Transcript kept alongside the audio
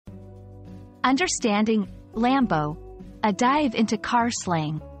Understanding Lambo, a dive into car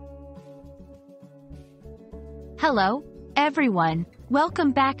slang. Hello, everyone.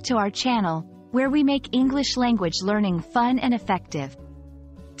 Welcome back to our channel, where we make English language learning fun and effective.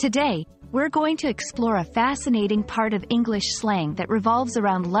 Today, we're going to explore a fascinating part of English slang that revolves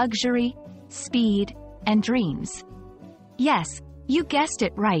around luxury, speed, and dreams. Yes, you guessed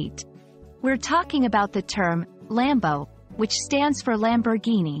it right. We're talking about the term Lambo, which stands for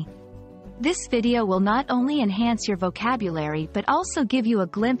Lamborghini. This video will not only enhance your vocabulary but also give you a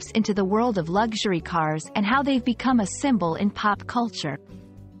glimpse into the world of luxury cars and how they've become a symbol in pop culture.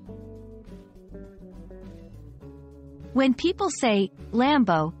 When people say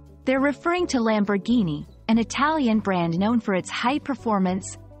Lambo, they're referring to Lamborghini, an Italian brand known for its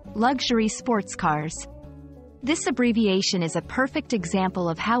high-performance, luxury sports cars. This abbreviation is a perfect example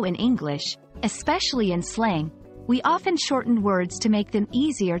of how in English, especially in slang, we often shorten words to make them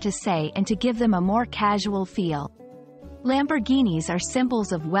easier to say and to give them a more casual feel. Lamborghinis are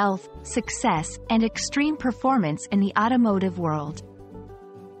symbols of wealth, success, and extreme performance in the automotive world.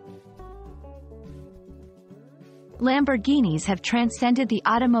 Lamborghinis have transcended the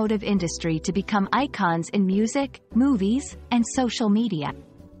automotive industry to become icons in music, movies, and social media.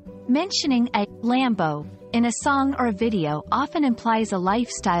 Mentioning a Lambo in a song or a video often implies a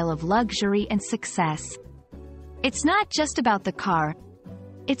lifestyle of luxury and success. It's not just about the car.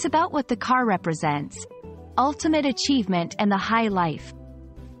 It's about what the car represents: ultimate achievement and the high life.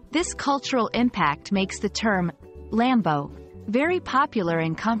 This cultural impact makes the term Lambo very popular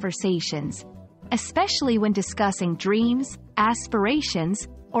in conversations, especially when discussing dreams, aspirations,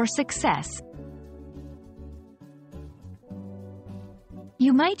 or success.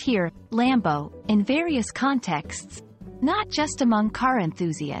 You might hear Lambo in various contexts, not just among car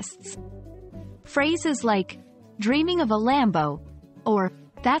enthusiasts. Phrases like dreaming of a Lambo or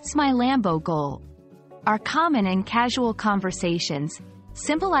that's my Lambo goal are common in casual conversations,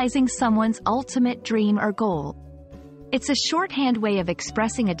 symbolizing someone's ultimate dream or goal. It's a shorthand way of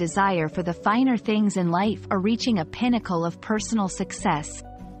expressing a desire for the finer things in life or reaching a pinnacle of personal success.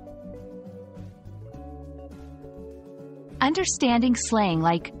 Understanding slang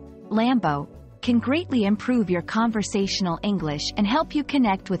like Lambo can greatly improve your conversational English and help you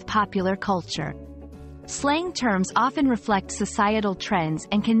connect with popular culture. Slang terms often reflect societal trends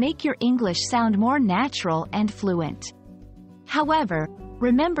and can make your English sound more natural and fluent. However,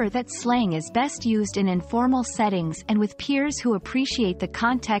 remember that slang is best used in informal settings and with peers who appreciate the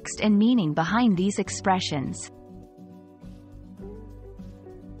context and meaning behind these expressions.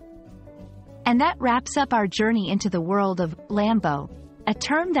 And that wraps up our journey into the world of Lambo, a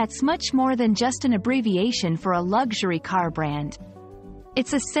term that's much more than just an abbreviation for a luxury car brand.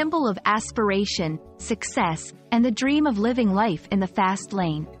 It's a symbol of aspiration, success, and the dream of living life in the fast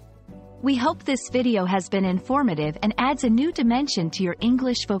lane. We hope this video has been informative and adds a new dimension to your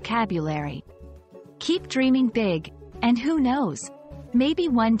English vocabulary. Keep dreaming big, and who knows, maybe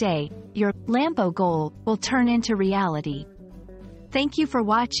one day, your Lambo goal will turn into reality. Thank you for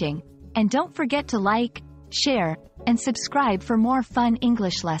watching, and don't forget to like, share, and subscribe for more fun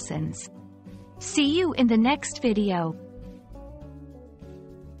English lessons. See you in the next video.